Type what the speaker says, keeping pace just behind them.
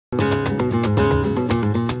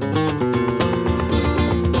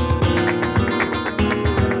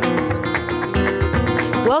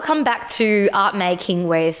Welcome back to Art Making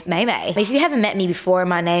with MeiMei. If you haven't met me before,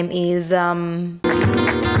 my name is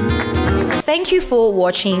Thank you for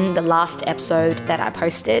watching the last episode that I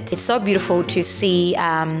posted. It's so beautiful to see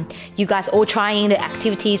you guys all trying the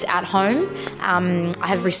activities at home. I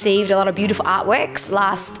have received a lot of beautiful artworks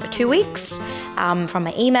last 2 weeks from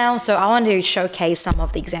my email, so I wanted to showcase some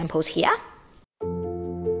of the examples here.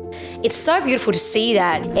 It's so beautiful to see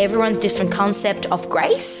that everyone's different concept of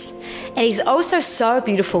grace. And it's also so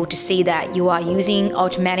beautiful to see that you are using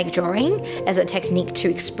automatic drawing as a technique to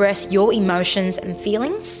express your emotions and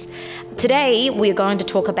feelings. Today, we're going to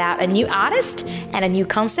talk about a new artist and a new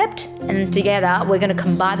concept, and together we're going to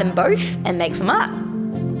combine them both and make some art.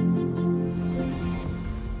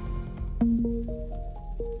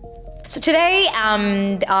 So today,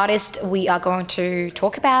 the artist we are going to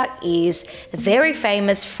talk about is the very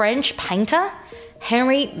famous French painter,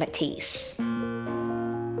 Henri Matisse.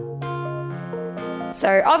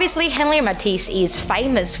 So obviously, Henri Matisse is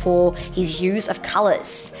famous for his use of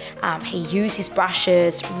colors. He used his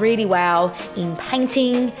brushes really well in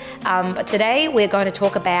painting. But today, we're going to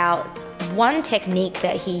talk about one technique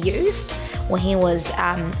that he used when he was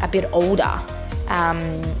a bit older,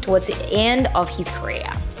 towards the end of his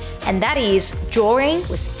career. And that is drawing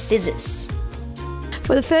with scissors.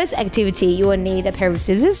 For the first activity, you will need a pair of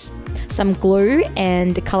scissors, some glue,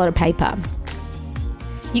 and colored paper.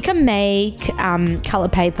 You can make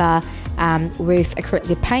colored paper with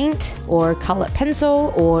acrylic paint or colored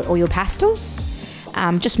pencil or oil pastels.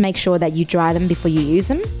 Just make sure that you dry them before you use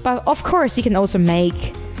them. But of course, you can also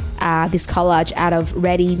make this collage out of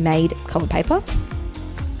ready-made colored paper.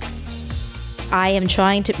 I am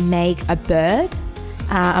trying to make a bird.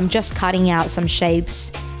 I'm just cutting out some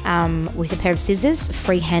shapes with a pair of scissors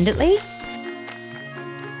free-handedly.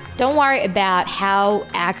 Don't worry about how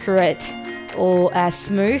accurate or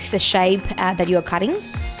smooth the shape that you're cutting.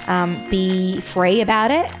 Be free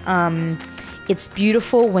about it. It's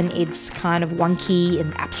beautiful when it's kind of wonky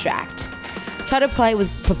and abstract. Try to play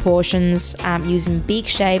with proportions using big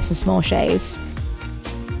shapes and small shapes.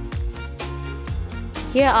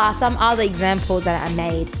 Here are some other examples that I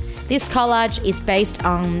made. This collage is based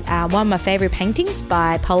on one of my favorite paintings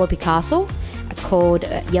by Pablo Picasso called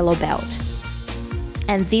Yellow Belt.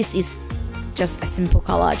 And this is just a simple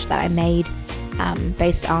collage that I made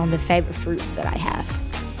based on the favorite fruits that I have.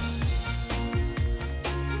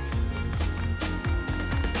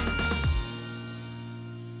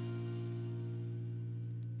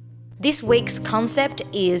 This week's concept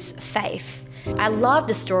is faith. I love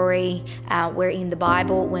the story where in the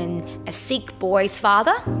Bible when a sick boy's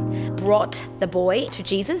father brought the boy to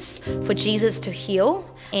Jesus for Jesus to heal,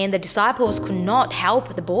 and the disciples could not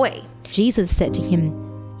help the boy. Jesus said to him,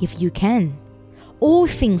 "If you can, all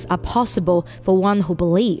things are possible for one who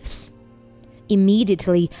believes."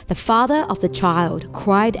 Immediately, the father of the child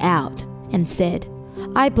cried out and said,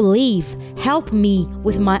 "I believe, help me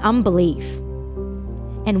with my unbelief."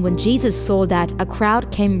 And when Jesus saw that a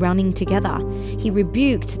crowd came running together, he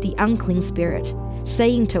rebuked the unclean spirit,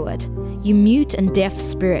 saying to it, "You mute and deaf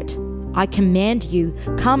spirit, I command you,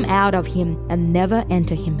 come out of him and never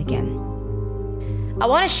enter him again." I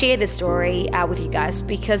want to share this story with you guys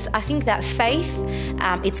because I think that faith,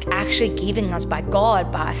 it's actually given us by God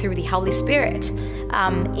through the Holy Spirit.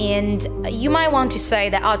 And you might want to say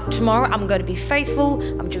that, oh, tomorrow I'm going to be faithful,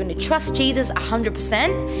 I'm going to trust Jesus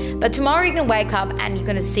 100%. But tomorrow you're going to wake up and you're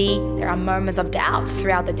going to see there are moments of doubt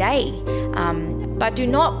throughout the day. But do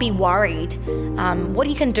not be worried. What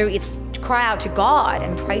you can do is cry out to God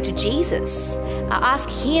and pray to Jesus. Ask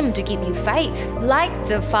Him to give you faith. Like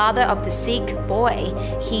the father of the sick boy,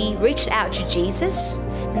 he reached out to Jesus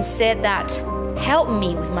and said that, "Help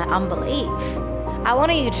me with my unbelief." I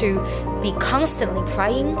want you to be constantly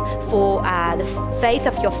praying for the faith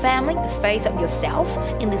of your family, the faith of yourself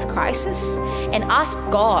in this crisis, and ask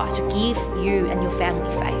God to give you and your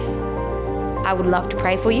family faith. I would love to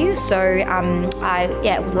pray for you, so I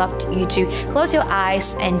would love you to close your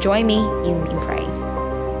eyes and join me in praying.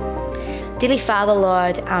 Dearly Father,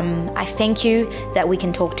 Lord, I thank you that we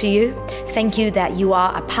can talk to you. Thank you that you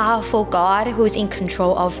are a powerful God who is in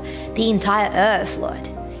control of the entire earth, Lord.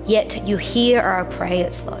 Yet you hear our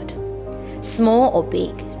prayers, Lord, small or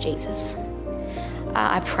big, Jesus.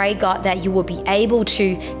 I pray, God, that you will be able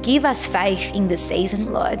to give us faith in this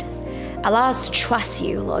season, Lord. Allow us to trust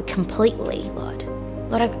you, Lord, completely, Lord.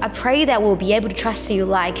 Lord, I pray that we'll be able to trust you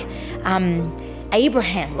like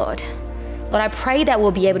Abraham, Lord. Lord, I pray that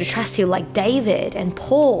we'll be able to trust you like David and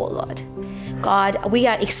Paul, Lord. God, we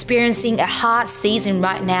are experiencing a hard season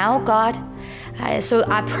right now, God. So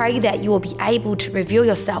I pray that you will be able to reveal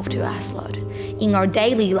yourself to us, Lord, in our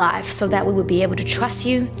daily life so that we will be able to trust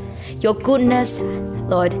you, your goodness,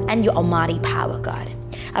 Lord, and your almighty power, God.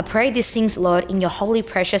 I pray these things, Lord, in your holy,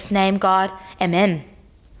 precious name, God. Amen.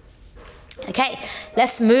 Okay,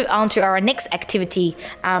 let's move on to our next activity,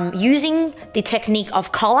 using the technique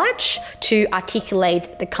of collage to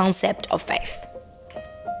articulate the concept of faith.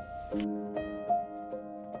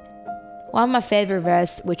 One of my favorite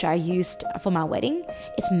verses, which I used for my wedding,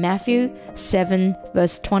 is Matthew 7,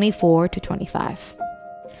 verse 24 to 25.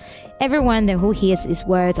 Everyone then who hears these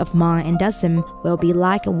words of mine and does them will be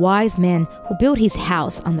like a wise man who built his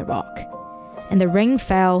house on the rock. And the rain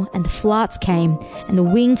fell, and the floods came, and the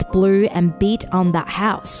winds blew and beat on that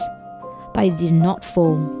house. But it did not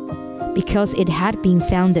fall, because it had been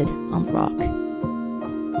founded on the rock.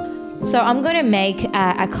 So I'm going to make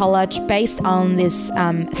a collage based on this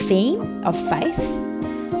theme of faith.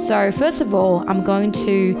 So first of all, I'm going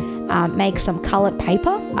to make some colored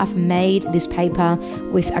paper. I've made this paper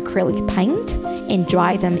with acrylic paint and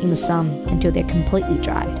dry them in the sun until they're completely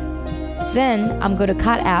dried. Then I'm going to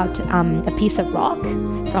cut out a piece of rock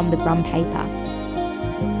from the brown paper.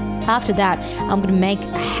 After that, I'm going to make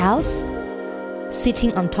a house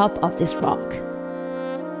sitting on top of this rock.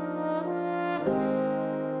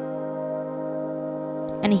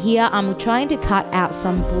 And here I'm trying to cut out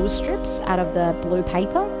some blue strips out of the blue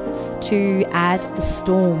paper to add the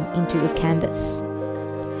storm into this canvas.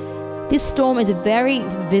 This storm is very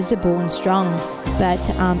visible and strong, but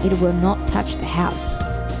it will not touch the house.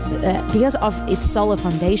 Because of its solid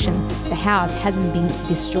foundation, the house hasn't been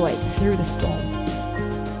destroyed through the storm.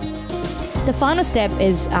 The final step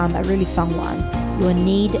is a really fun one. You will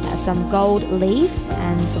need some gold leaf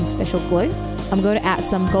and some special glue. I'm going to add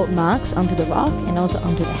some gold marks onto the rock and also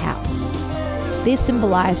onto the house. This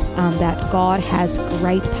symbolizes that God has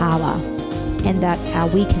great power and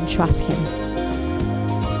that we can trust Him.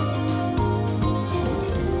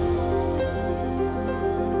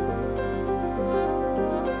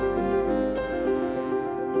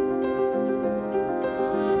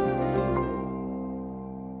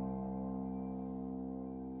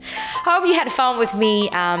 Hope you had fun with me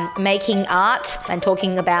making art and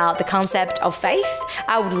talking about the concept of faith.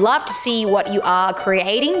 I would love to see what you are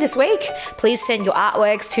creating this week. Please send your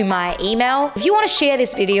artworks to my email. If you want to share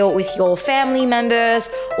this video with your family members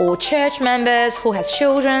or church members who has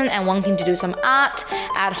children and wanting to do some art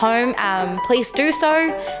at home, please do so.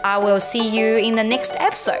 I will see you in the next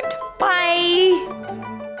episode. Bye!